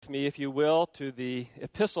me, if you will, to the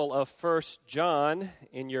epistle of 1 John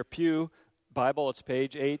in your pew Bible. It's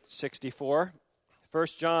page 864. 1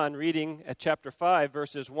 John, reading at chapter 5,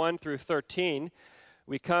 verses 1 through 13.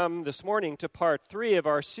 We come this morning to part 3 of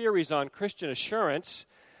our series on Christian assurance.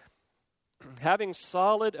 Having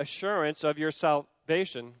solid assurance of your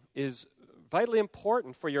salvation is vitally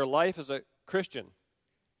important for your life as a Christian.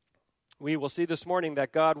 We will see this morning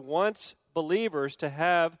that God wants believers to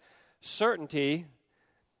have certainty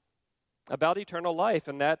about eternal life,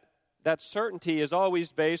 and that certainty is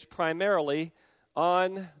always based primarily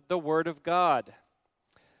on the Word of God.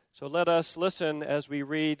 So let us listen as we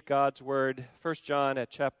read God's Word, 1 John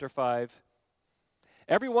at chapter 5.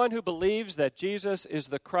 Everyone who believes that Jesus is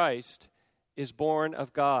the Christ is born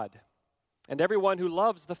of God, and everyone who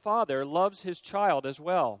loves the Father loves his child as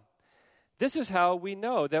well. This is how we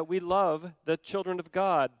know that we love the children of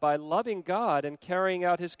God, by loving God and carrying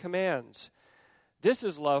out his commands. This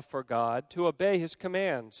is love for God, to obey his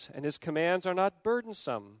commands, and his commands are not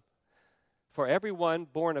burdensome. For everyone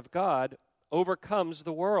born of God overcomes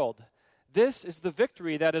the world. This is the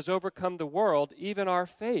victory that has overcome the world, even our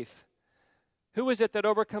faith. Who is it that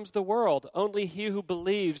overcomes the world? Only he who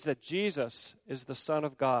believes that Jesus is the Son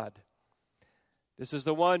of God. This is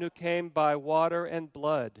the one who came by water and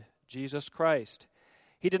blood, Jesus Christ.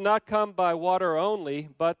 He did not come by water only,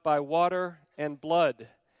 but by water and blood.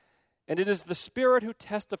 And it is the Spirit who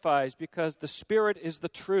testifies, because the Spirit is the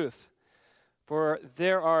truth. For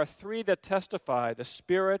there are three that testify, the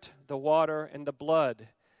Spirit, the water, and the blood.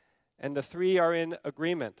 And the three are in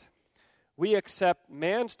agreement. We accept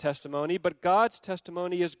man's testimony, but God's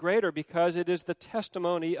testimony is greater, because it is the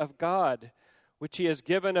testimony of God, which he has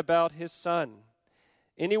given about his Son.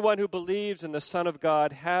 Anyone who believes in the Son of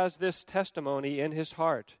God has this testimony in his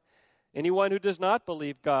heart. Anyone who does not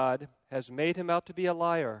believe God has made him out to be a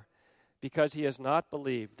liar, because he has not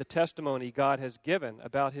believed the testimony God has given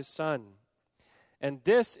about his Son. And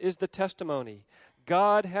this is the testimony: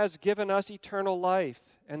 God has given us eternal life,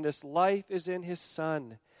 and this life is in his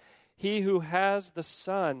Son. He who has the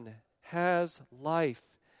Son has life.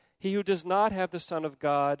 He who does not have the Son of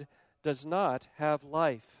God does not have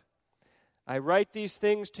life. I write these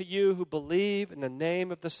things to you who believe in the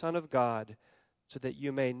name of the Son of God, so that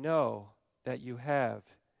you may know that you have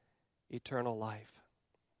eternal life.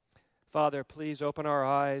 Father, please open our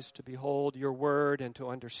eyes to behold your word and to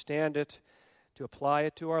understand it, to apply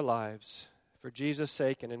it to our lives. For Jesus'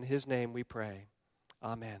 sake and in his name we pray.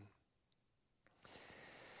 Amen.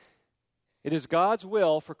 It is God's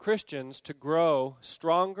will for Christians to grow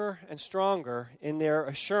stronger and stronger in their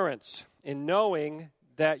assurance, in knowing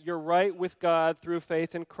that you're right with God through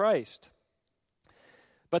faith in Christ.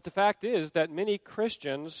 But the fact is that many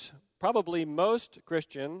Christians, probably most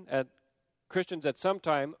Christians at some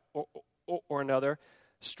time or another,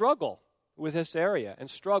 struggle with this area and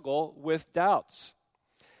struggle with doubts.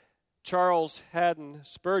 Charles Haddon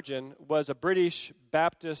Spurgeon was a British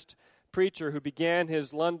Baptist preacher who began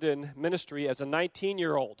his London ministry as a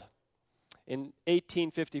 19-year-old in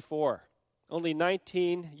 1854. Only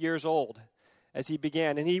 19 years old as he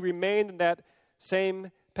began. And he remained in that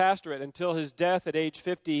same pastorate until his death at age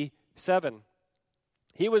 57.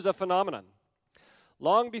 He was a phenomenon.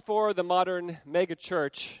 Long before the modern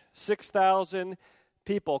megachurch, 6,000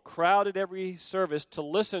 people crowded every service to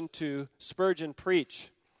listen to Spurgeon preach.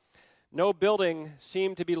 No building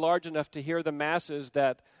seemed to be large enough to hear the masses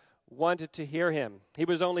that wanted to hear him. He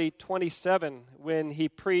was only 27 when he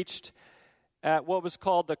preached at what was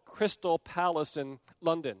called the Crystal Palace in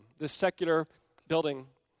London, this secular building,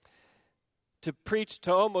 to preach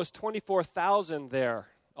to almost 24,000 there,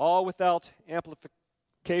 all without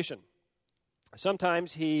amplification.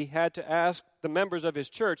 Sometimes he had to ask the members of his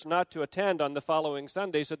church not to attend on the following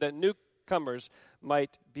Sunday so that newcomers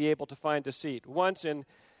might be able to find a seat. Once in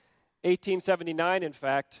 1879, in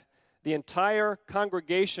fact, the entire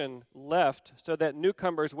congregation left so that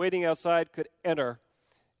newcomers waiting outside could enter,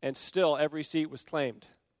 and still every seat was claimed.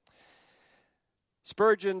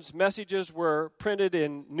 Spurgeon's messages were printed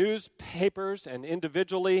in newspapers and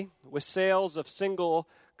individually, with sales of single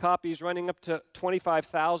copies running up to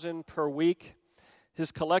 25,000 per week.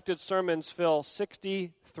 His collected sermons fill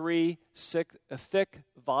 63 thick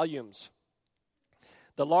volumes,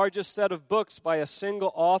 the largest set of books by a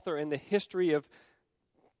single author in the history of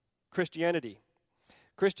Christianity.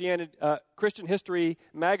 Christian History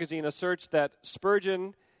magazine asserts that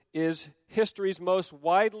Spurgeon is history's most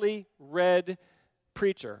widely read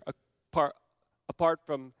preacher, apart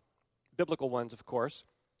from biblical ones, of course.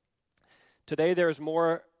 Today there is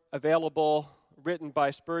more available written by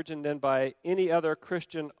Spurgeon than by any other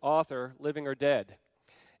Christian author, living or dead.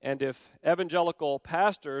 And if evangelical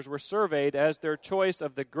pastors were surveyed as their choice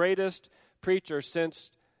of the greatest preacher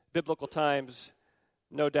since biblical times,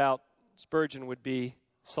 no doubt Spurgeon would be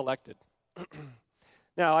selected.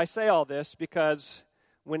 Now, I say all this because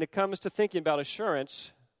when it comes to thinking about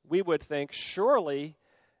assurance, we would think, surely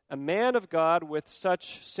a man of God with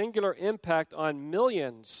such singular impact on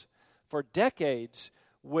millions for decades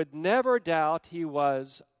would never doubt he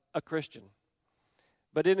was a Christian.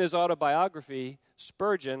 But in his autobiography,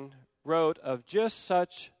 Spurgeon wrote of just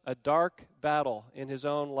such a dark battle in his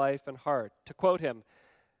own life and heart. To quote him,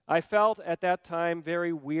 "I felt at that time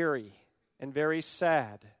very weary and very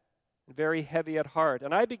sad and very heavy at heart,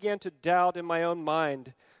 and I began to doubt in my own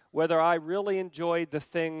mind whether I really enjoyed the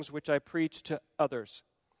things which I preached to others."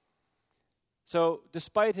 So,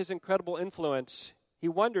 despite his incredible influence, he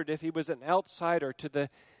wondered if he was an outsider to the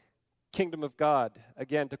kingdom of God.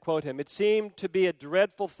 Again, to quote him, "It seemed to be a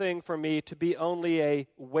dreadful thing for me to be only a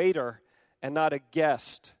waiter and not a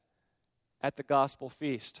guest at the gospel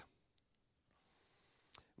feast."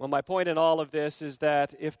 Well, my point in all of this is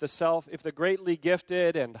that if the greatly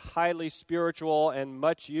gifted and highly spiritual and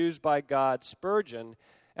much used by God Spurgeon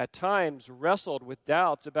at times wrestled with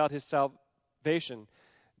doubts about his salvation,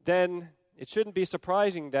 then it shouldn't be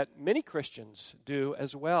surprising that many Christians do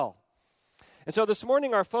as well. And so this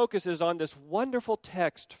morning our focus is on this wonderful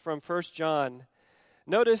text from 1 John.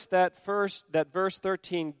 Notice that verse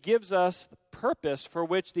 13 gives us the purpose for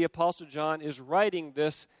which the Apostle John is writing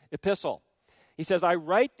this epistle. He says, "I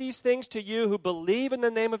write these things to you who believe in the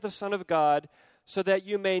name of the Son of God, so that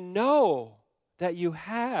you may know that you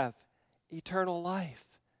have eternal life."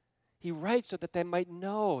 He writes so that they might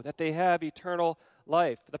know that they have eternal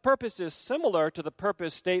life. The purpose is similar to the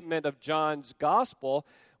purpose statement of John's gospel,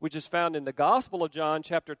 which is found in the Gospel of John,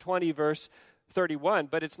 chapter 20, verse 31,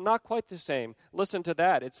 but it's not quite the same. Listen to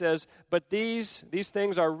that. It says, "But these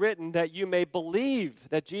things are written that you may believe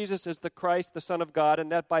that Jesus is the Christ, the Son of God,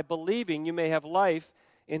 and that by believing you may have life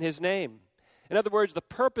in his name." In other words, the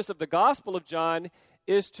purpose of the Gospel of John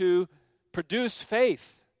is to produce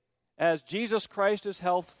faith as Jesus Christ is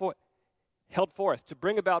held forth, to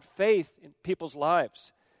bring about faith in people's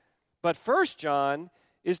lives. But 1 John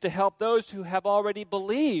is to help those who have already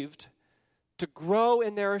believed to grow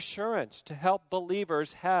in their assurance, to help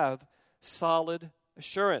believers have solid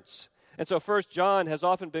assurance. And so 1 John has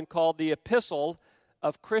often been called the epistle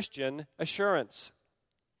of Christian assurance.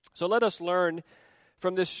 So let us learn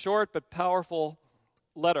from this short but powerful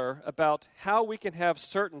letter about how we can have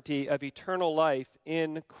certainty of eternal life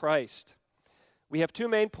in Christ. We have two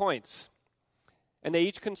main points, and they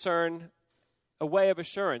each concern a way of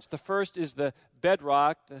assurance. The first is the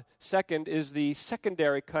bedrock. The second is the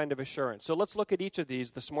secondary kind of assurance. So let's look at each of these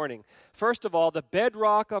this morning. First of all, the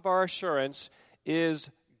bedrock of our assurance is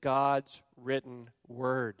God's written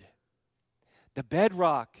word. The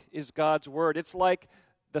bedrock is God's word. It's like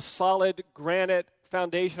the solid granite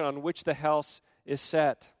foundation on which the house is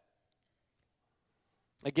set.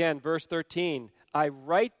 Again, verse 13, "I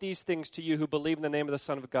write these things to you who believe in the name of the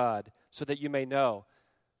Son of God, so that you may know."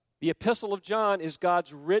 The epistle of John is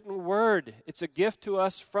God's written word. It's a gift to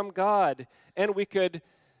us from God. And we could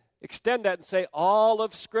extend that and say all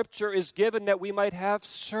of Scripture is given that we might have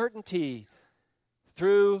certainty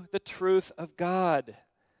through the truth of God.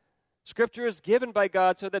 Scripture is given by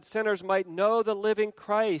God so that sinners might know the living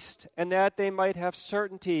Christ and that they might have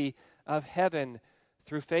certainty of heaven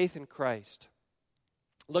through faith in Christ.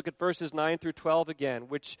 Look at verses 9 through 12 again,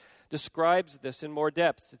 which describes this in more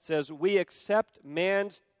depth. It says, "We accept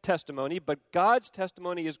man's testimony, but God's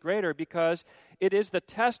testimony is greater because it is the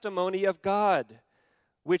testimony of God,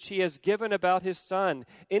 which he has given about his Son.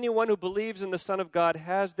 Anyone who believes in the Son of God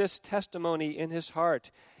has this testimony in his heart.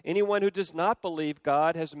 Anyone who does not believe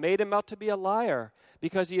God has made him out to be a liar,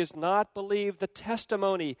 because he has not believed the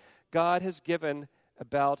testimony God has given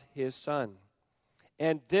about his Son."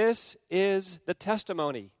 And this is the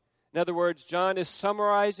testimony. In other words, John is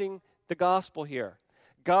summarizing the gospel here.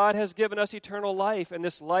 God has given us eternal life, and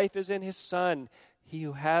this life is in his Son. He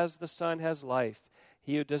who has the Son has life.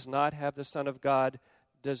 He who does not have the Son of God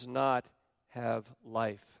does not have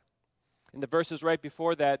life. In the verses right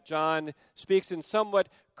before that, John speaks in somewhat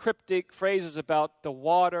cryptic phrases about the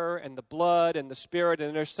water and the blood and the Spirit,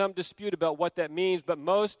 and there's some dispute about what that means, but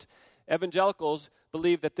most evangelicals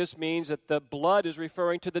believe that this means that the blood is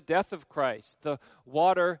referring to the death of Christ, the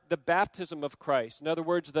water, the baptism of Christ. In other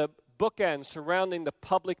words, the bookends surrounding the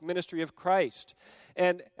public ministry of Christ.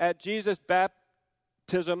 And at Jesus'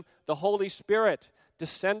 baptism, the Holy Spirit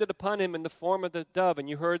descended upon him in the form of the dove, and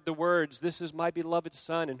you heard the words, "This is my beloved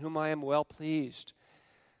Son, in whom I am well pleased."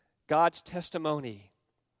 God's testimony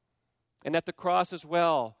And at the cross as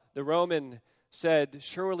well, the Roman said,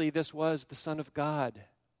 surely this was the Son of God.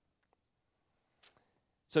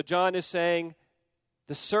 So John is saying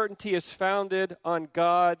the certainty is founded on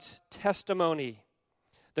God's testimony.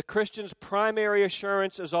 The Christian's primary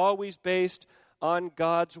assurance is always based on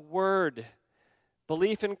God's word.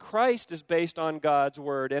 Belief in Christ is based on God's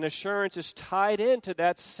word, and assurance is tied into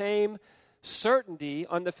that same certainty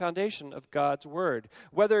on the foundation of God's word.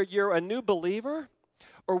 Whether you're a new believer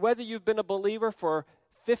or whether you've been a believer for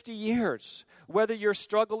 50 years, whether you're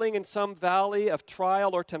struggling in some valley of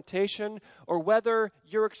trial or temptation, or whether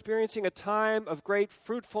you're experiencing a time of great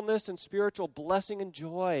fruitfulness and spiritual blessing and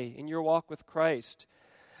joy in your walk with Christ,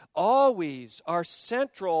 always our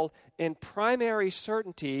central and primary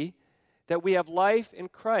certainty that we have life in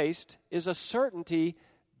Christ is a certainty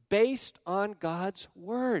based on God's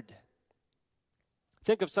word.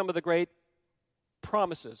 Think of some of the great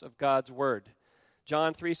promises of God's word.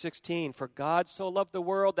 John 3:16, for God so loved the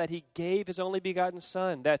world that he gave his only begotten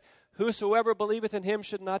Son, that whosoever believeth in him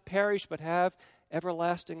should not perish but have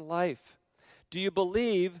everlasting life. Do you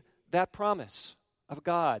believe that promise of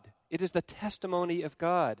God? It is the testimony of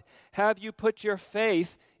God. Have you put your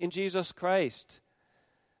faith in Jesus Christ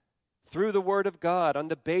through the Word of God on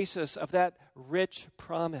the basis of that rich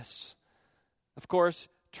promise? Of course,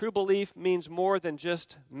 true belief means more than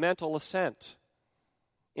just mental assent,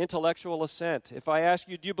 intellectual assent. If I ask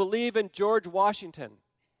you, do you believe in George Washington?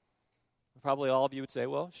 Probably all of you would say,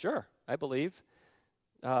 well, sure, I believe.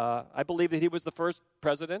 I believe that he was the first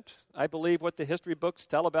president. I believe what the history books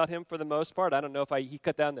tell about him for the most part. I don't know if he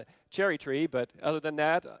cut down the cherry tree, but other than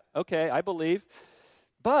that, okay, I believe.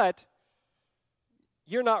 But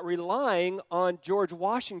you're not relying on George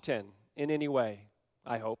Washington in any way,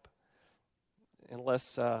 I hope,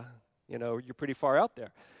 unless, you're pretty far out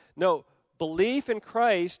there. No, belief in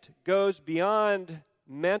Christ goes beyond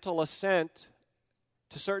mental assent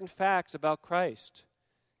to certain facts about Christ,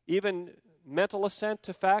 even mental assent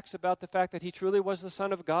to facts about the fact that he truly was the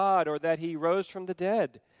Son of God or that he rose from the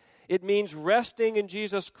dead. It means resting in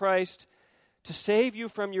Jesus Christ to save you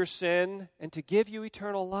from your sin and to give you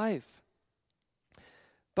eternal life.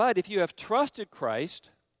 But if you have trusted Christ,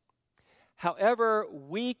 however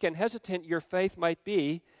weak and hesitant your faith might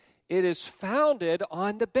be, it is founded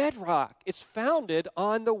on the bedrock. It's founded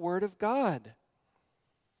on the Word of God.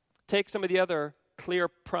 Take some of the other clear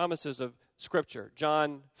promises of Scripture.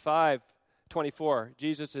 John 5:24.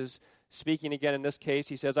 Jesus is speaking again in this case.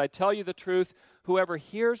 He says, I tell you the truth, whoever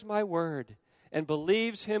hears my word and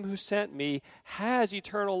believes him who sent me has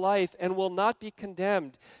eternal life and will not be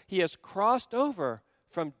condemned. He has crossed over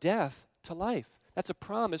from death to life. That's a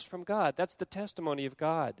promise from God. That's the testimony of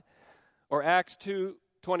God. Or Acts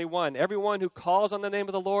 2:21, everyone who calls on the name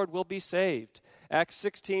of the Lord will be saved. Acts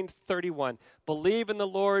 16:31, believe in the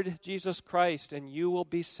Lord Jesus Christ and you will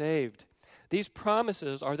be saved. These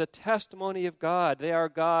promises are the testimony of God. They are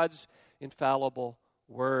God's infallible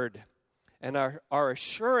word. And our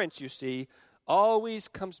assurance, you see, always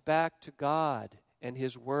comes back to God and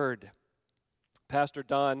his word. Pastor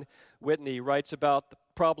Don Whitney writes about the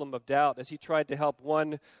problem of doubt as he tried to help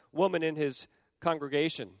one woman in his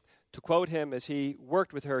congregation. To quote him as he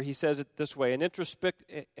worked with her, he says it this way, an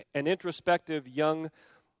introspective young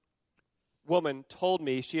woman told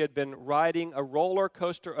me she had been riding a roller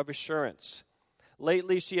coaster of assurance.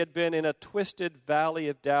 Lately, she had been in a twisted valley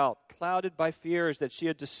of doubt, clouded by fears that she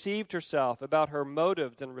had deceived herself about her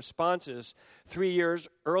motives and responses 3 years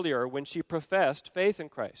earlier when she professed faith in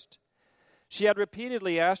Christ. She had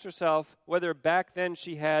repeatedly asked herself whether back then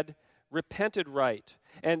she had repented right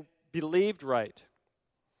and believed right.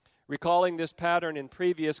 Recalling this pattern in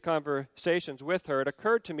previous conversations with her, it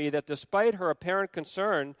occurred to me that despite her apparent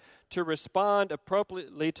concern to respond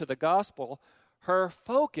appropriately to the gospel, her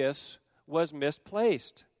focus was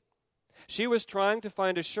misplaced. She was trying to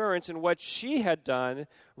find assurance in what she had done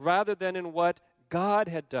rather than in what God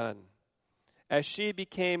had done. As she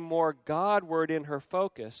became more Godward in her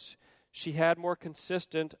focus, she had more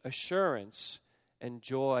consistent assurance and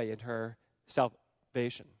joy in her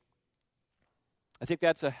salvation. I think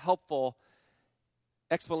that's a helpful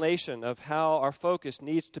explanation of how our focus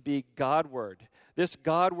needs to be Godward. This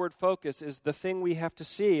Godward focus is the thing we have to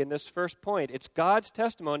see in this first point. It's God's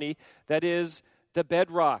testimony that is the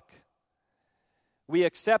bedrock. We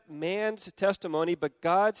accept man's testimony, but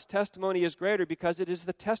God's testimony is greater because it is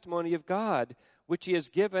the testimony of God, which he has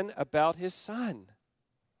given about his Son.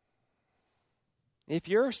 If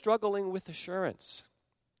you're struggling with assurance,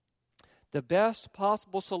 the best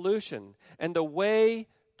possible solution and the way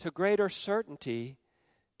to greater certainty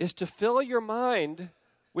is to fill your mind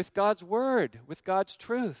with God's word, with God's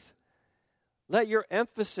truth. Let your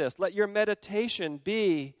emphasis, let your meditation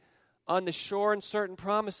be on the sure and certain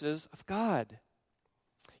promises of God.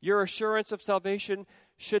 Your assurance of salvation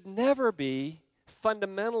should never be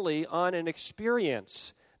fundamentally on an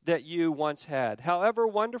experience that you once had. However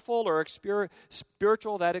wonderful or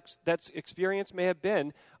spiritual that experience may have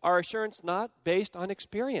been, our assurance not based on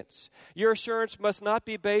experience. Your assurance must not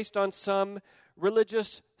be based on some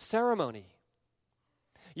religious ceremony.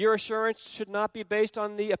 Your assurance should not be based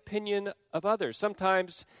on the opinion of others.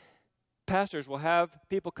 Sometimes pastors will have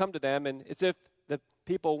people come to them, and it's if the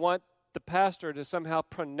people want the pastor to somehow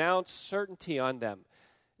pronounce certainty on them.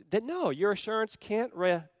 That no, your assurance can't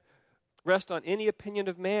rest on any opinion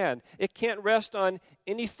of man. It can't rest on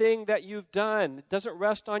anything that you've done. It doesn't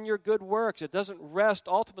rest on your good works. It doesn't rest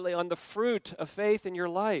ultimately on the fruit of faith in your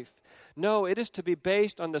life. No, it is to be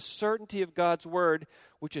based on the certainty of God's word,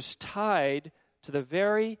 which is tied to the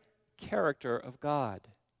very character of God.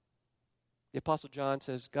 The Apostle John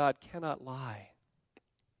says, God cannot lie.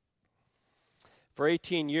 For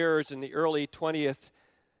 18 years in the early 20th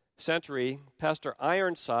century, Pastor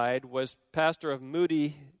Ironside was pastor of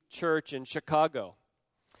Moody Church in Chicago.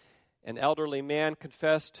 An elderly man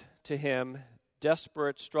confessed to him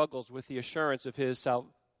desperate struggles with the assurance of his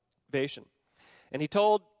salvation. And he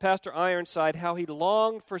told Pastor Ironside how he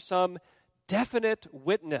longed for some definite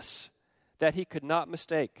witness that he could not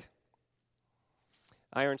mistake.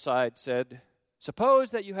 Ironside said, "Suppose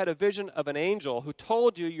that you had a vision of an angel who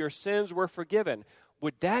told you your sins were forgiven.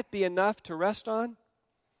 Would that be enough to rest on?"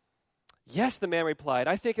 "Yes," the man replied,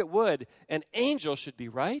 "I think it would. An angel should be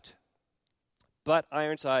right." But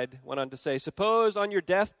Ironside went on to say, "Suppose on your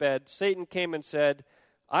deathbed Satan came and said,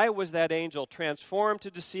 'I was that angel transformed to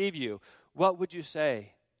deceive you.' What would you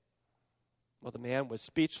say?" Well, the man was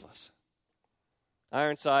speechless.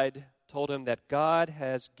 Ironside told him that God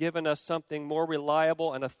has given us something more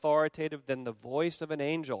reliable and authoritative than the voice of an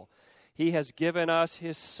angel. He has given us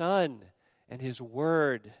His Son and His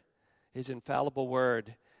Word, His infallible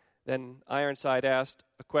Word. Then Ironside asked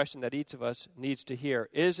a question that each of us needs to hear.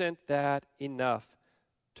 Isn't that enough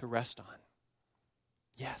to rest on?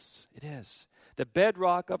 Yes, it is. The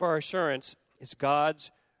bedrock of our assurance is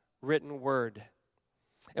God's written Word.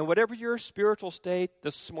 And whatever your spiritual state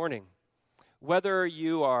this morning, whether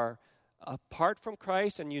you are apart from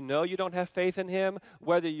Christ and you know you don't have faith in Him,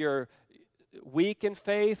 whether you're weak in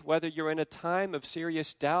faith, whether you're in a time of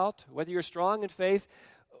serious doubt, whether you're strong in faith,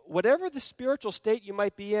 whatever the spiritual state you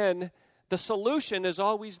might be in, the solution is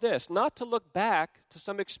always this: not to look back to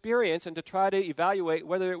some experience and to try to evaluate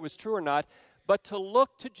whether it was true or not, but to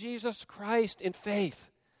look to Jesus Christ in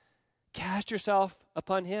faith. Cast yourself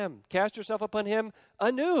upon Him. Cast yourself upon Him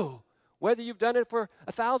anew, whether you've done it for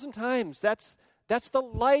 1,000 times. That's the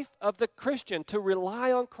life of the Christian, to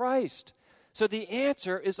rely on Christ. So the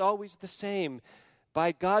answer is always the same: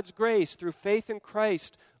 by God's grace, through faith in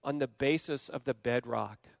Christ, on the basis of the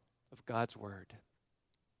bedrock of God's Word.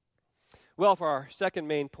 Well, for our second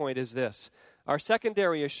main point is this: our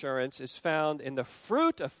secondary assurance is found in the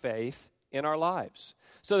fruit of faith in our lives.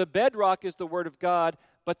 So the bedrock is the Word of God,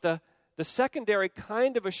 but the secondary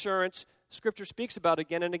kind of assurance Scripture speaks about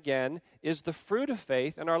again and again is the fruit of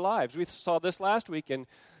faith in our lives. We saw this last week in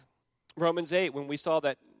Romans 8 when we saw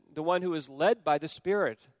that the one who is led by the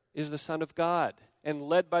Spirit is the Son of God, and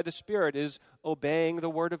led by the Spirit is obeying the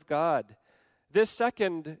Word of God. This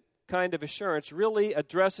second kind of assurance really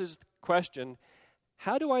addresses the question,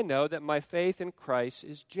 how do I know that my faith in Christ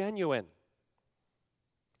is genuine?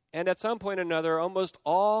 And at some point or another, almost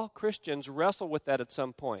all Christians wrestle with that at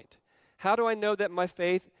some point. How do I know that my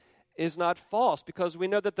faith is not false? Because we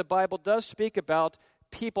know that the Bible does speak about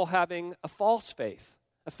people having a false faith,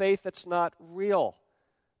 a faith that's not real,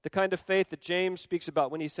 the kind of faith that James speaks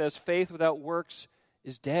about when he says faith without works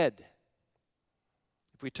is dead.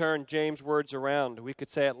 If we turn James' words around, we could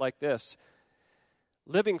say it like this: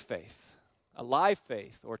 living faith, alive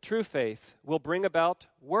faith, or true faith will bring about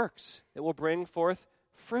works. It will bring forth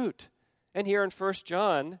fruit. And here in 1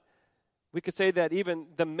 John, we could say that even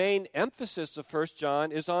the main emphasis of 1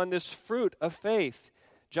 John is on this fruit of faith.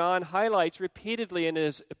 John highlights repeatedly in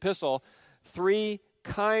his epistle 3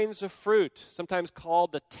 kinds of fruit, sometimes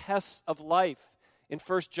called the tests of life in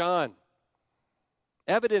 1 John.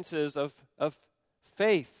 Evidences of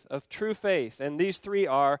faith, of true faith. And these 3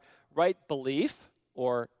 are right belief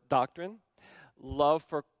or doctrine, love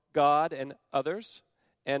for God and others,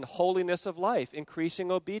 and holiness of life,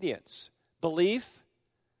 increasing obedience. Belief,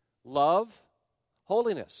 love,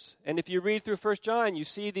 holiness. And if you read through 1 John, you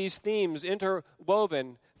see these themes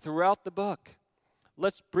interwoven throughout the book.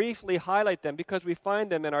 Let's briefly highlight them because we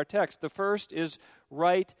find them in our text. The first is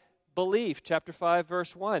right belief, chapter 5,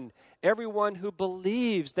 verse 1. Everyone who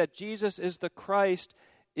believes that Jesus is the Christ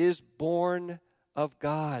is born of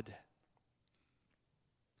God.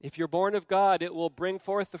 If you're born of God, it will bring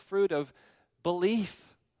forth the fruit of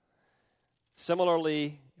belief.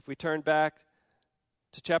 Similarly, if we turn back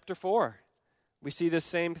to chapter 4, we see this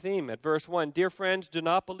same theme at verse 1. Dear friends, do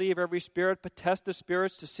not believe every spirit, but test the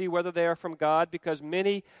spirits to see whether they are from God, because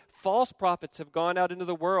many false prophets have gone out into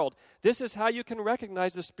the world. This is how you can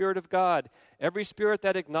recognize the Spirit of God. Every spirit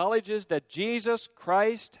that acknowledges that Jesus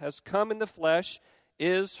Christ has come in the flesh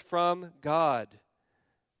is from God.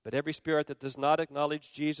 But every spirit that does not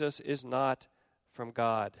acknowledge Jesus is not from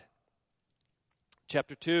God.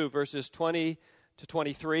 Chapter 2, verses 20 to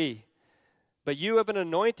 23. But you have an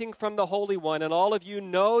anointing from the Holy One, and all of you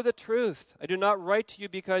know the truth. I do not write to you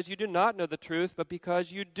because you do not know the truth, but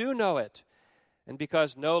because you do know it, and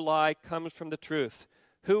because no lie comes from the truth.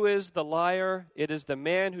 Who is the liar? It is the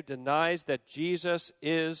man who denies that Jesus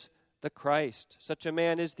is the Christ. Such a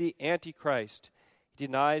man is the Antichrist. He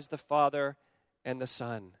denies the Father and the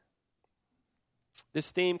Son.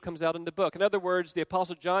 This theme comes out in the book. In other words, the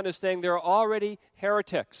Apostle John is saying there are already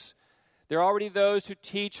heretics. There are already those who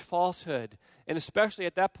teach falsehood. And especially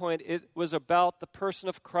at that point, it was about the person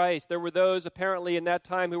of Christ. There were those apparently in that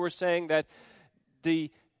time who were saying that the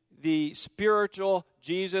spiritual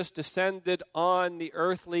Jesus descended on the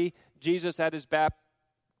earthly Jesus at his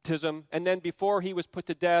baptism. And then before he was put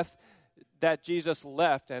to death, that Jesus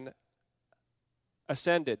left and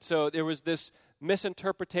ascended. So there was this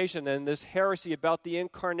misinterpretation and this heresy about the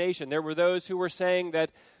incarnation. There were those who were saying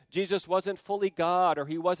that Jesus wasn't fully God or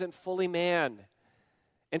he wasn't fully man.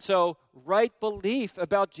 And so right belief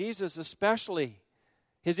about Jesus, especially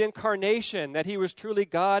his incarnation, that he was truly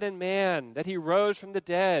God and man, that he rose from the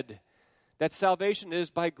dead, that salvation is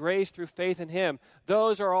by grace through faith in him,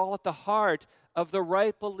 those are all at the heart of the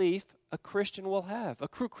right belief a Christian will have. A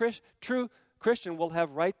true Christian will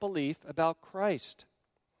have right belief about Christ.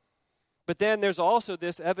 But then there's also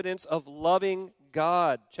this evidence of loving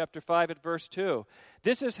God. Chapter 5 at verse 2.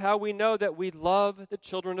 This is how we know that we love the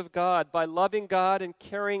children of God, by loving God and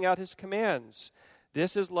carrying out his commands.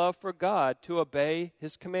 This is love for God, to obey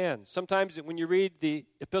his commands. Sometimes when you read the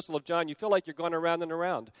Epistle of John, you feel like you're going around and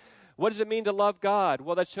around. What does it mean to love God?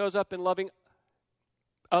 Well, that shows up in loving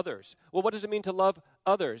others. Well, what does it mean to love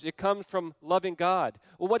others? It comes from loving God.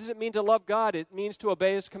 Well, what does it mean to love God? It means to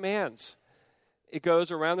obey his commands. It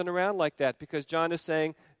goes around and around like that because John is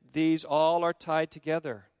saying these all are tied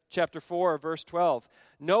together. Chapter 4, verse 12.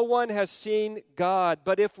 No one has seen God,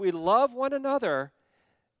 but if we love one another,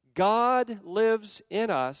 God lives in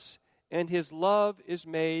us, and his love is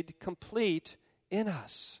made complete in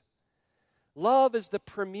us. Love is the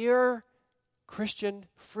premier Christian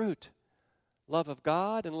fruit. Love of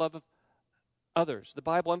God and love of others. The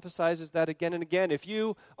Bible emphasizes that again and again. If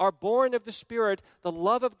you are born of the Spirit, the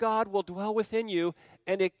love of God will dwell within you,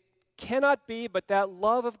 and it cannot be but that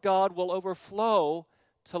love of God will overflow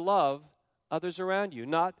to love others around you.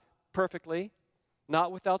 Not perfectly,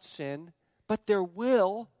 not without sin, but there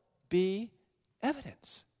will be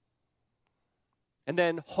evidence. And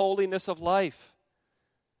then holiness of life.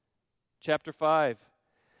 Chapter 5.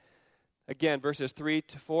 Again, verses 3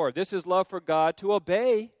 to 4. This is love for God, to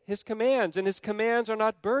obey his commands, and his commands are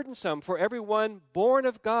not burdensome, for everyone born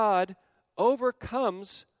of God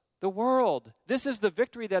overcomes the world. This is the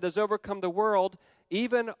victory that has overcome the world,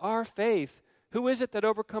 even our faith. Who is it that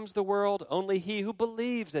overcomes the world? Only he who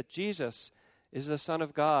believes that Jesus is the Son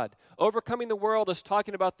of God. Overcoming the world is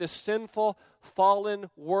talking about this sinful, fallen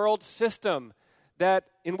world system that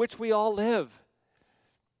in which we all live,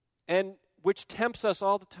 and which tempts us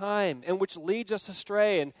all the time, and which leads us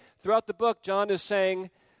astray. And throughout the book, John is saying,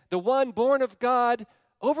 the one born of God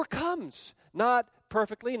overcomes. Not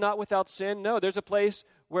perfectly, not without sin. No, there's a place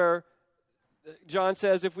where John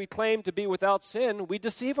says if we claim to be without sin, we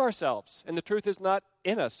deceive ourselves, and the truth is not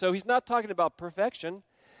in us. So he's not talking about perfection,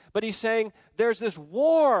 but he's saying there's this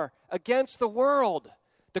war against the world.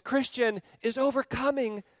 The Christian is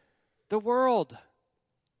overcoming the world.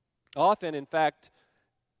 Often, in fact,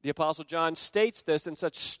 the Apostle John states this in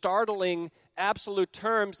such startling, absolute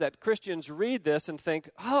terms that Christians read this and think,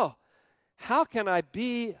 oh, how can I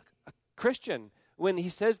be a Christian when he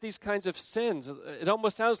says these kinds of sins? It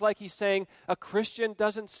almost sounds like he's saying a Christian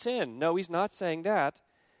doesn't sin. No, he's not saying that.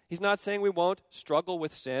 He's not saying we won't struggle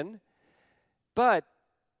with sin. But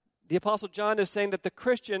the Apostle John is saying that the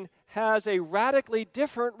Christian has a radically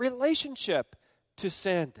different relationship to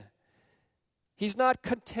sin. He's not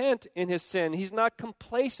content in his sin. He's not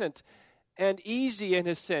complacent and easy in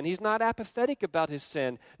his sin. He's not apathetic about his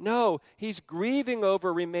sin. No, he's grieving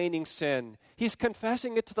over remaining sin. He's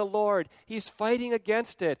confessing it to the Lord. He's fighting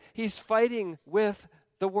against it. He's fighting with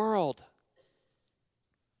the world.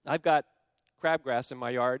 I've got crabgrass in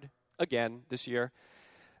my yard again this year,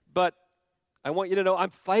 but I want you to know I'm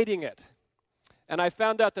fighting it. And I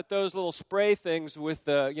found out that those little spray things with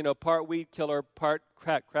the, part weed killer, part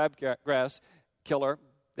crabgrass killer,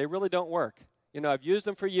 they really don't work. I've used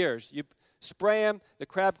them for years. You spray them, the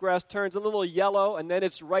crabgrass turns a little yellow, and then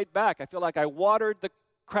it's right back. I feel like I watered the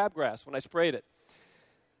crabgrass when I sprayed it.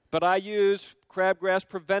 But I use crabgrass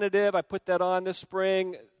preventative. I put that on this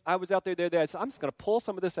spring. I was out there the other day. I said, I'm just going to pull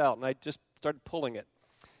some of this out, and I just started pulling it.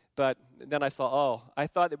 But then I saw, I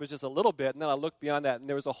thought it was just a little bit, and then I looked beyond that, and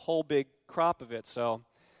there was a whole big crop of it.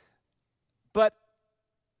 But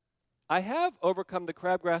I have overcome the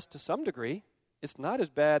crabgrass to some degree. It's not as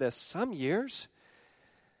bad as some years.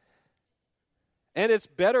 And it's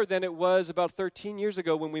better than it was about 13 years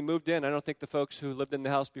ago when we moved in. I don't think the folks who lived in the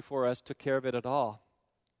house before us took care of it at all.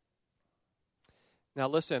 Now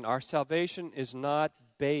listen, our salvation is not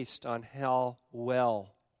based on how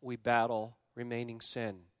well we battle remaining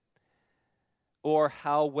sin, or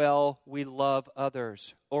how well we love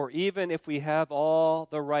others, or even if we have all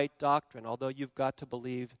the right doctrine, although you've got to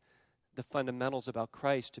believe the fundamentals about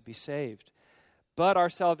Christ to be saved. But our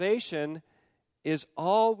salvation is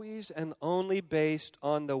always and only based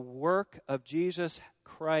on the work of Jesus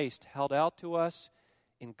Christ held out to us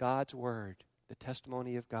in God's Word, the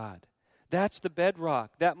testimony of God. That's the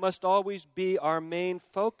bedrock. That must always be our main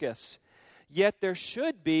focus. Yet there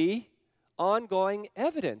should be ongoing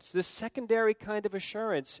evidence, this secondary kind of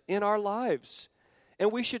assurance in our lives.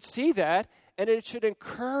 And we should see that, and it should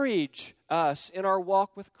encourage us in our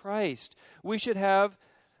walk with Christ. We should have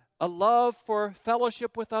a love for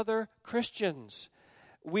fellowship with other Christians.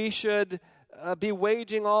 We should be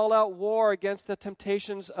waging all-out war against the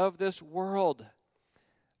temptations of this world.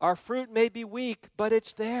 Our fruit may be weak, but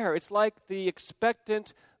it's there. It's like the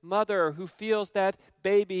expectant mother who feels that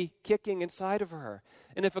baby kicking inside of her.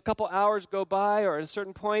 And if a couple hours go by or at a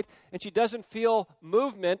certain point and she doesn't feel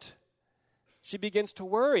movement, she begins to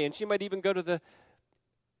worry. And she might even go to the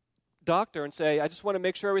doctor and say, I just want to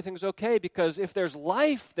make sure everything's okay, because if there's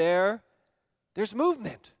life there, there's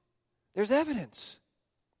movement. There's evidence.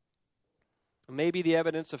 Maybe the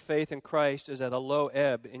evidence of faith in Christ is at a low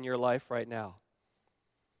ebb in your life right now.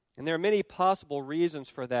 And there are many possible reasons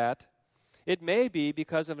for that. It may be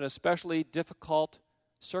because of an especially difficult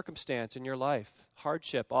circumstance in your life.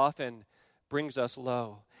 Hardship often brings us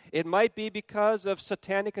low. It might be because of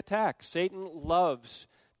satanic attacks. Satan loves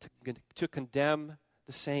to condemn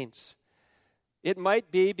the saints. It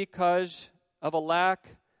might be because of a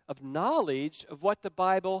lack of knowledge of what the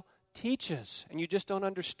Bible teaches, and you just don't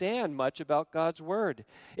understand much about God's Word.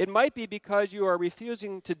 It might be because you are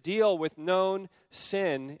refusing to deal with known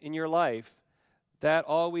sin in your life. That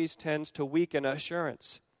always tends to weaken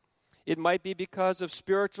assurance. It might be because of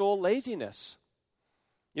spiritual laziness.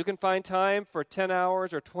 You can find time for 10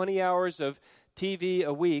 hours or 20 hours of TV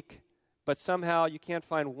a week, but somehow you can't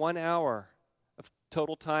find 1 hour of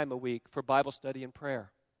total time a week for Bible study and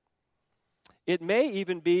prayer. It may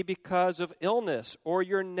even be because of illness or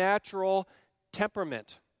your natural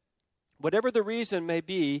temperament. Whatever the reason may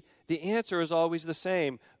be, the answer is always the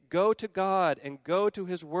same. Go to God and go to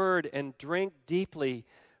His Word and drink deeply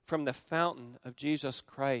from the fountain of Jesus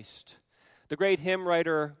Christ. The great hymn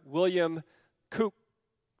writer William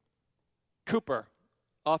Cowper,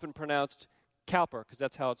 often pronounced Cowper because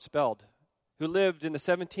that's how it's spelled, who lived in the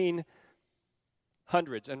 1700s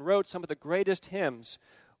and wrote some of the greatest hymns,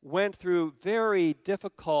 went through very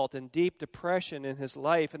difficult and deep depression in his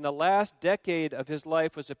life. And the last decade of his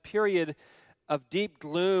life was a period of deep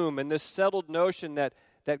gloom and this settled notion that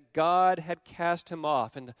God had cast him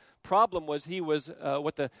off. And the problem was he was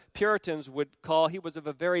what the Puritans would call, he was of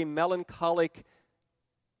a very melancholic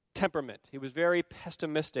temperament. He was very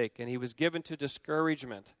pessimistic, and he was given to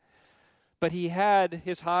discouragement. But he had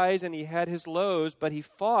his highs and he had his lows, but he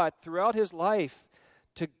fought throughout his life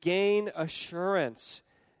to gain assurance.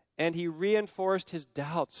 And he reinforced his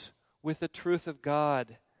doubts with the truth of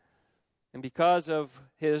God. And because of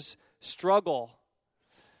his struggle,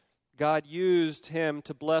 God used him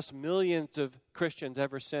to bless millions of Christians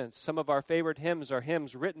ever since. Some of our favorite hymns are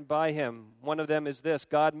hymns written by him. One of them is this: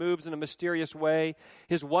 God moves in a mysterious way,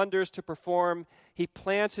 His wonders to perform. He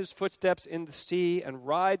plants His footsteps in the sea and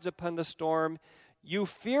rides upon the storm. You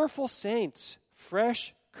fearful saints,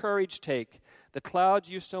 fresh courage take. The clouds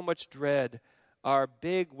you so much dread are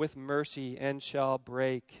big with mercy and shall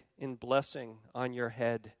break in blessing on your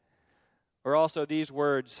head. Or also these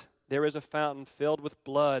words there is a fountain filled with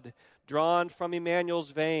blood, drawn from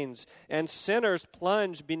Emmanuel's veins, and sinners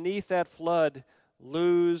plunge beneath that flood,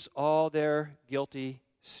 lose all their guilty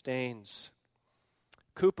stains.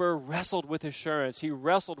 Cooper wrestled with assurance. He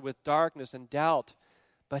wrestled with darkness and doubt,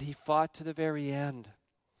 but he fought to the very end.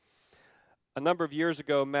 A number of years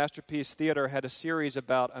ago, Masterpiece Theater had a series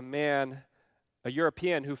about a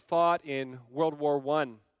European who fought in World War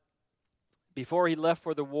I. Before he left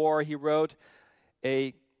for the war, he wrote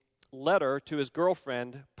a letter to his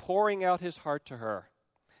girlfriend, pouring out his heart to her,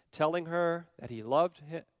 telling her that he loved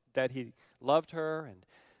her, and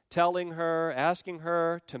telling her, asking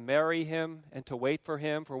her to marry him and to wait for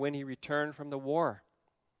him for when he returned from the war.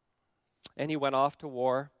 And he went off to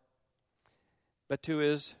war, but to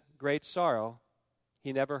his great sorrow,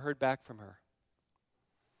 he never heard back from her.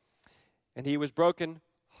 And he was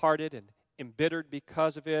broken-hearted and embittered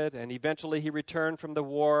because of it, and eventually he returned from the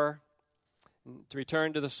war to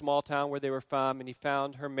return to the small town where they were from, and he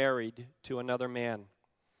found her married to another man.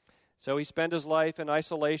 So he spent his life in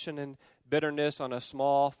isolation and bitterness on a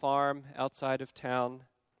small farm outside of town,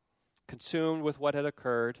 consumed with what had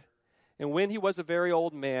occurred. And when he was a very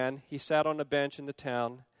old man, he sat on a bench in the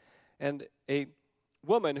town, and a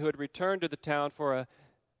woman who had returned to the town for a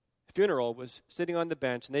funeral was sitting on the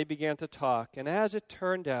bench, and they began to talk. And as it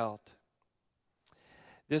turned out,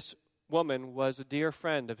 this woman was a dear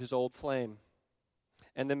friend of his old flame.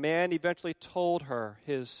 And the man eventually told her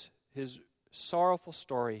his sorrowful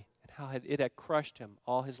story and how it had crushed him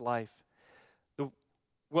all his life. The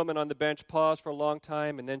woman on the bench paused for a long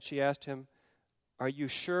time, and then she asked him, "Are you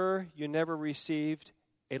sure you never received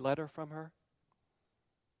a letter from her?"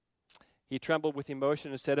 He trembled with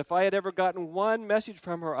emotion and said, "If I had ever gotten one message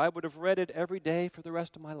from her, I would have read it every day for the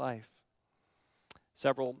rest of my life."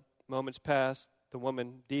 Several moments passed. The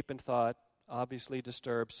woman, deep in thought, obviously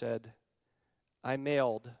disturbed, said, "I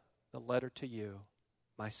mailed the letter to you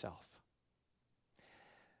myself.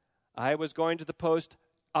 I was going to the post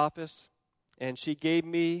office, and she gave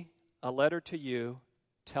me a letter to you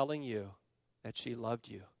telling you that she loved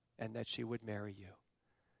you and that she would marry you.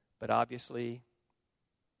 But obviously,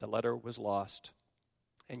 the letter was lost,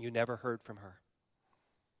 and you never heard from her."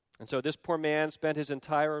 And so this poor man spent his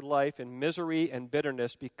entire life in misery and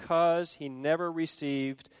bitterness because he never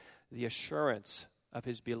received the assurance of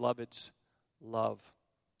his beloved's love.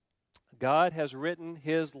 God has written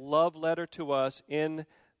his love letter to us in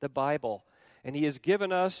the Bible, and he has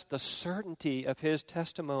given us the certainty of his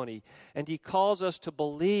testimony, and he calls us to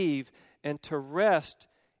believe and to rest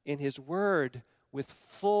in his word with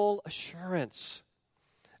full assurance.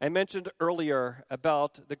 I mentioned earlier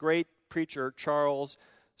about the great preacher Charles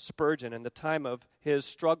Spurgeon and the time of his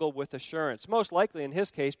struggle with assurance, most likely in his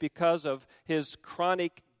case because of his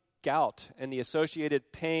chronic gout and the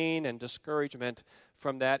associated pain and discouragement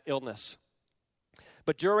from that illness.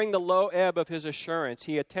 But during the low ebb of his assurance,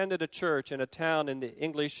 he attended a church in a town in the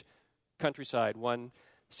English countryside one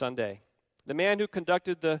Sunday. The man who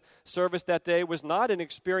conducted the service that day was not an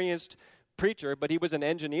experienced preacher, but he was an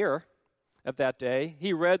engineer of that day.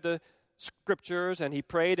 He read the scriptures and he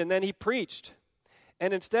prayed and then he preached.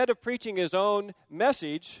 And instead of preaching his own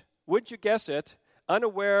message, wouldn't you guess it,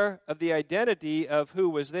 unaware of the identity of who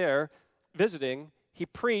was there visiting, he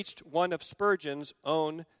preached one of Spurgeon's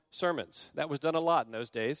own sermons. That was done a lot in those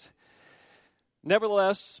days.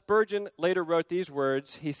 Nevertheless, Spurgeon later wrote these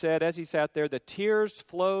words. He said, as he sat there, "The tears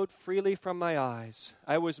flowed freely from my eyes.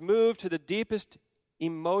 I was moved to the deepest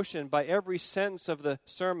emotion by every sentence of the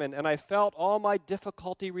sermon, and I felt all my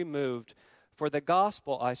difficulty removed, for the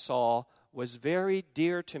gospel I saw was very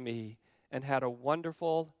dear to me and had a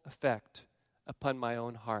wonderful effect upon my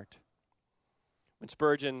own heart." When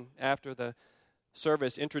Spurgeon, after the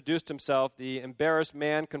service, introduced himself, the embarrassed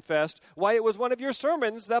man confessed, "Why, it was one of your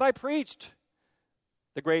sermons that I preached."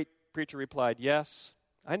 The great preacher replied, "Yes,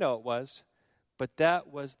 I know it was, but that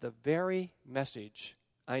was the very message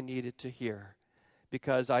I needed to hear,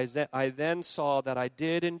 because I then saw that I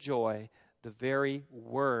did enjoy the very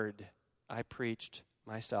word I preached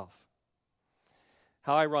myself."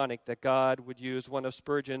 How ironic that God would use one of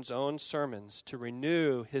Spurgeon's own sermons to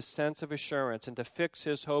renew his sense of assurance and to fix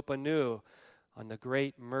his hope anew on the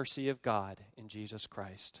great mercy of God in Jesus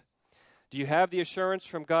Christ. Do you have the assurance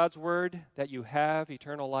from God's word that you have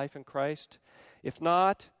eternal life in Christ? If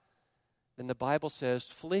not, then the Bible says,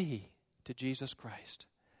 flee to Jesus Christ.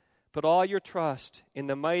 Put all your trust in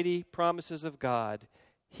the mighty promises of God.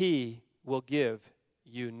 He will give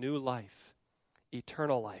you new life,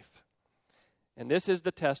 eternal life. And this is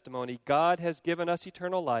the testimony. God has given us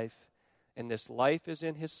eternal life, and this life is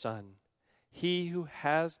in his Son. He who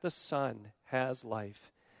has the Son has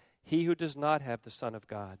life. He who does not have the Son of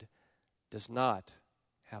God does not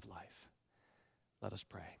have life. Let us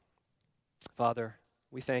pray. Father,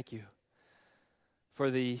 we thank you for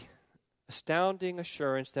the astounding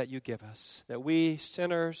assurance that you give us, that we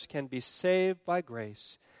sinners can be saved by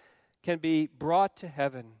grace, can be brought to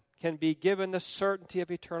heaven, can be given the certainty of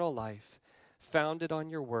eternal life, founded on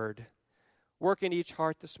your word. Work in each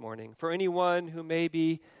heart this morning. For anyone who may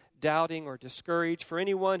be doubting or discouraged, for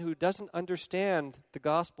anyone who doesn't understand the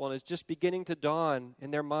gospel and is just beginning to dawn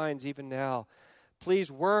in their minds even now,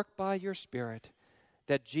 please work by your Spirit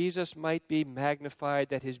that Jesus might be magnified,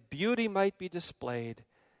 that his beauty might be displayed,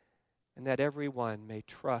 and that everyone may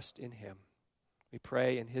trust in him. We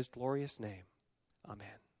pray in his glorious name. Amen.